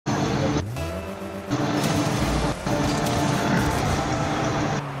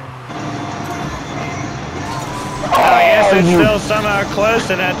but still somehow close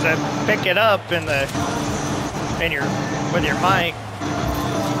enough to pick it up with your mic.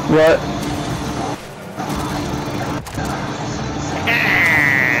 What?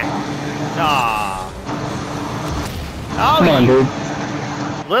 Aw. Oh, Come on, dude.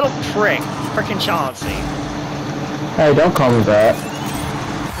 Little prick. Frickin' Chauncey. Hey, don't call me that.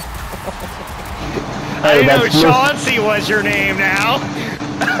 I didn't know Chauncey was your name now.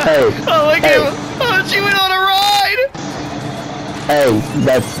 Hey. Oh, look at him. Oh, she went on a ride. Hey,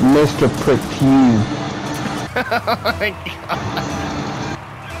 that's Mr. Prick Hughes. Oh, my God.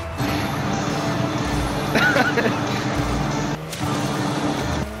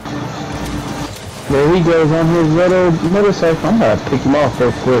 There he goes on his little motorcycle. I'm about to pick him off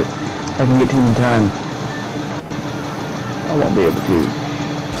real quick. I can get to him in time. I won't be able to.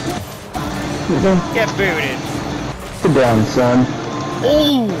 Get booted. Sit down, son.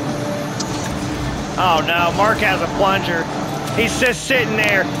 Ooh. Oh no, Mark has a plunger. He's just sitting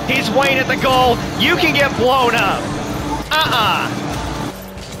there. He's waiting at the goal. You can get blown up.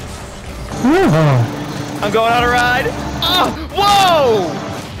 I'm going on a ride. Oh, whoa!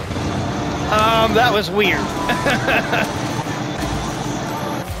 That was weird.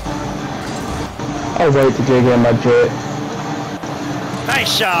 I'll wait to dig in my jet.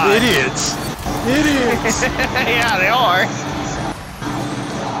 Nice shot. Idiots. Idiots. Yeah, they are.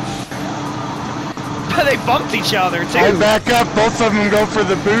 But they bumped each other, too. I back up, both of them go for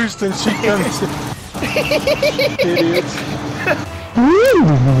the boost, and she comes in. Idiots.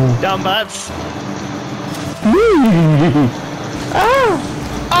 Dumb butts.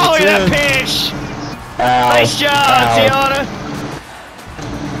 Oh, look at that pitch. ow. Nice job, Tiana.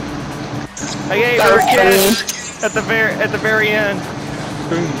 I gave her a kiss at the very end.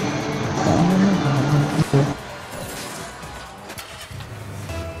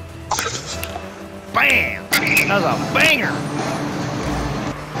 Bam! That was a banger.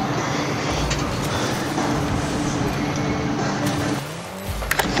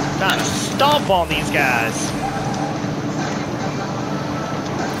 Trying to stomp on these guys.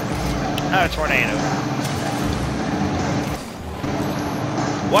 Oh, tornado.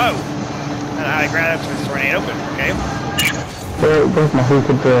 Whoa! I don't know how to grab up to this tornado, but okay. Where's my hook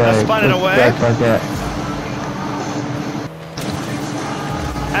and I spun it away. Like that.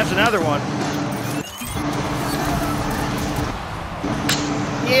 That's another one.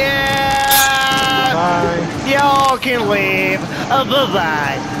 Yeah! Bye. Y'all can leave.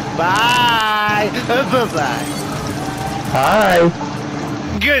 Bye-bye. Bye. Bye-bye. Hi.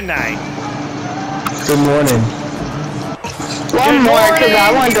 Good night. Good morning. One more, because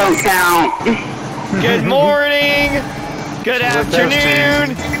that one don't count. Good morning. Good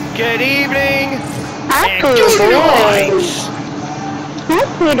afternoon. Good evening. Hi, And pretty good boy. night. Hi,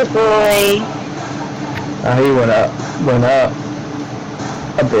 pretty boy. He went up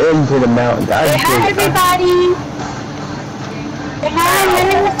into the mountains. Say hi, everybody. Say hi, my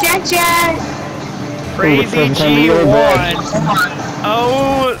name is Jet Jet. Crazy G1.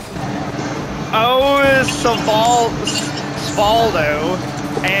 Svaldo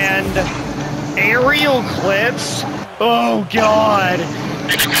and aerial clips. Oh God.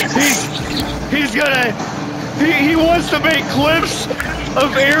 He wants to make clips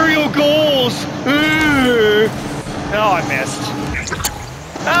of aerial goals. Ooh. Oh, I missed.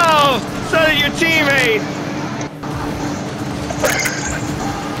 Oh, so did your teammate.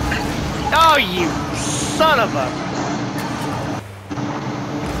 Oh, you son of a...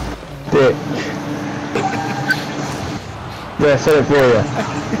 Bitch. Yeah, I said it for you.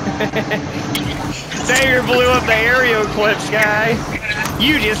 Xavier blew up the aerial clips guy.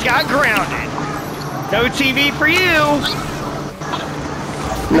 You just got grounded. No TV for you.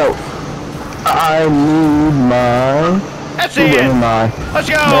 No. I need my... That's it. Let's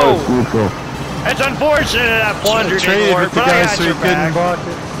go. No, it's neutral. It's unfortunate that plunger didn't Traded work, with the but I guy got so he your couldn't back. block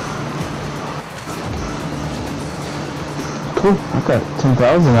it. Cool. I got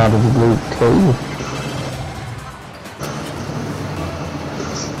 10,000 out of the blue too.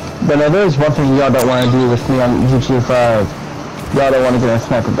 But now there's one thing y'all don't want to do with me on GTA 5. Y'all don't want to get in a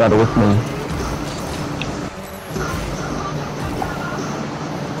sniper battle with me.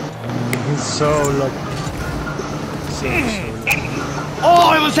 He's so lucky. Oh,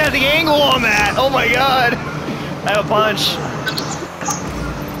 I almost had the angle on that. Oh my God. I have a punch.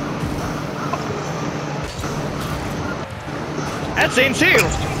 That's in too.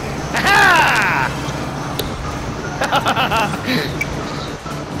 Ha!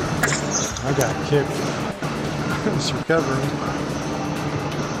 I got kicked. I was recovering.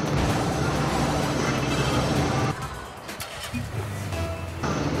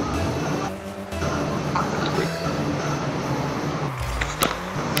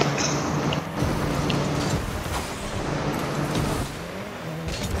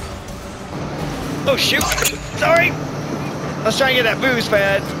 Oh shoot! Sorry! I was trying to get that boost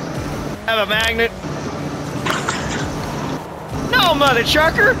pad. Have a magnet. No, mother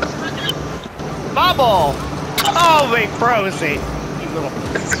trucker! My ball! Oh, wait, Frozy! You little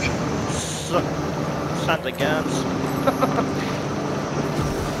son of guns.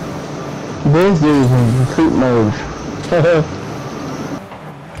 This dude's in recruit mode.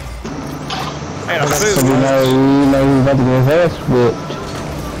 I got a So food. we know he's about to get his ass whipped.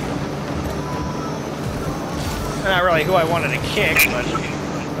 Not really who I wanted to kick, but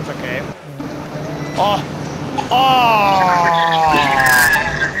that's okay. Oh! Oh!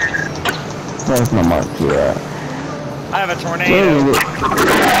 That's my mark, yeah. I have a tornado.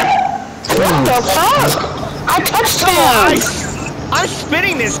 What the fuck? I touched him! I'm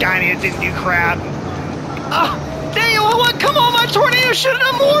spinning this guy and it didn't do crap. Daniel, what? Come on, my tornado should have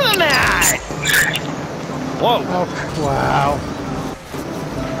done more than that! Whoa. Oh, wow.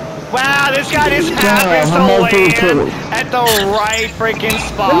 Wow, this guy just happens to land at the right freaking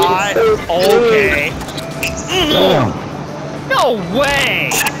spot. Okay. Damn. No way!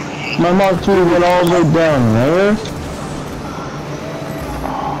 My Mark II went all the way down there.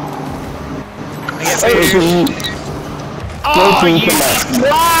 I get boost. Oh, you...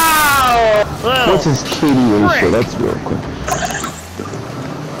 Wow! What's his KD ratio? That's real quick.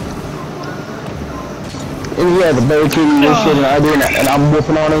 And yeah, the better KD ratio than I do, and I'm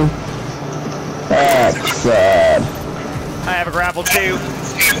whooping on him. That's sad. I have a grapple too.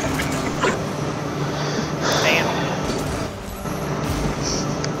 Damn.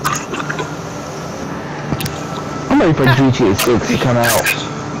 I'm ready for GTA 6 to come out.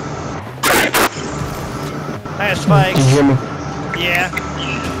 I have spikes. Did you hear me? Yeah.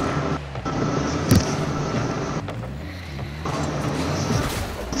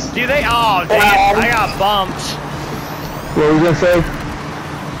 Do they? Oh, damn. I got bumped. What were you gonna say?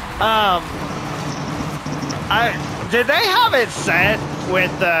 Did they have it set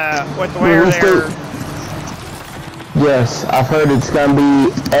with where they're... Yes, I've heard it's gonna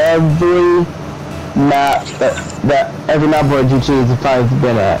be every map every map where GTA 5 has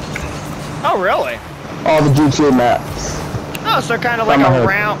been at. Oh, really? All the GTA maps. Oh, so kind of like a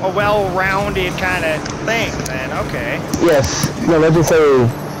well-rounded kind of thing then. Okay. Yes. No, let's just say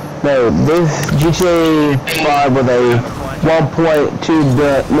this GTA 5 was a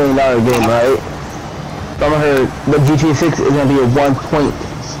 $1.2 million game, right? I'm heard the GTA 6 is gonna be a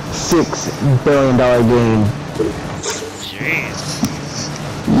 $1.6 billion game. Jeez.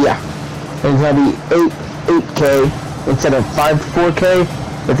 Yeah. And it's gonna be 8K instead of 4K.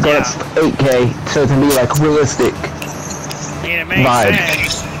 It's going to 8K, so it's gonna be like realistic. Yeah, it makes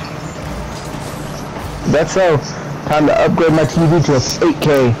sense. That's so. Time to upgrade my TV to a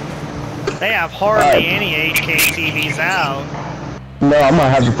 8K. They have hardly any 8K TVs out. No, I'm gonna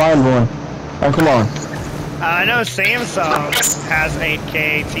have to find one. Oh, come on. I know Samsung has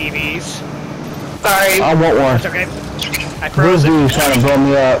 8K TVs. Sorry. I want one. That's okay. I froze This it. dude's trying to blow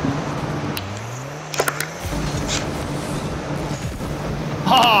me up.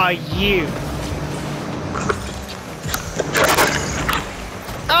 Oh, you.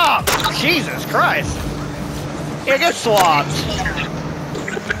 Oh, Jesus Christ. Yeah, get swapped.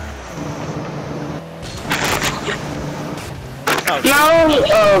 Oh, No!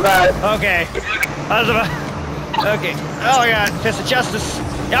 Oh god. okay. I was about... Okay. Oh my god. Fist of justice.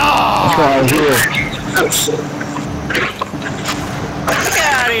 That's Oh! why I'm here. Get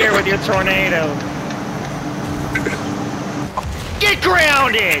out of here with your tornado. Get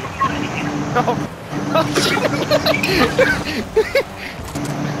grounded! Oh.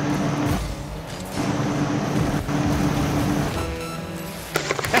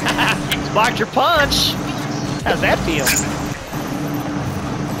 Blocked your punch. How's that feel?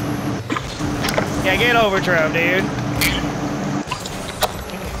 Yeah, get overdrove, dude.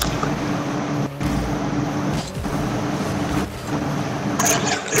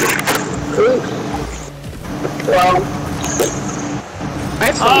 Well.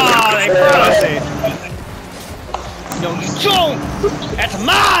 Oh, they froze it. No, you don't. That's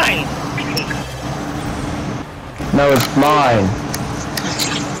mine. No, it's mine.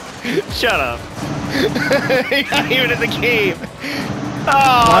 Shut up. You're not even in the game.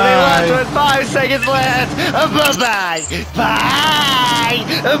 Oh, they left with 5 seconds left. Bye-bye. Bye.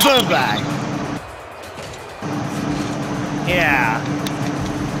 Bye-bye. Yeah.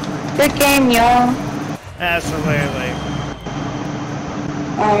 Good game, y'all. Absolutely.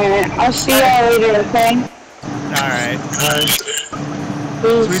 Alright, I'll see y'all later, okay? Alright.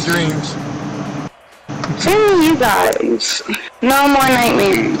 Sweet dreams. Same to you guys. No more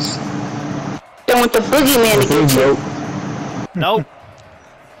nightmares. Don't want the boogeyman to get you. Nope.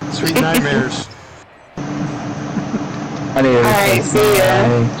 Sweet nightmares. I need to Alright, request see ya.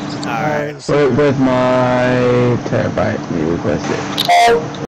 my... Alright. Alright, so Where's my terabyte? Let me request it.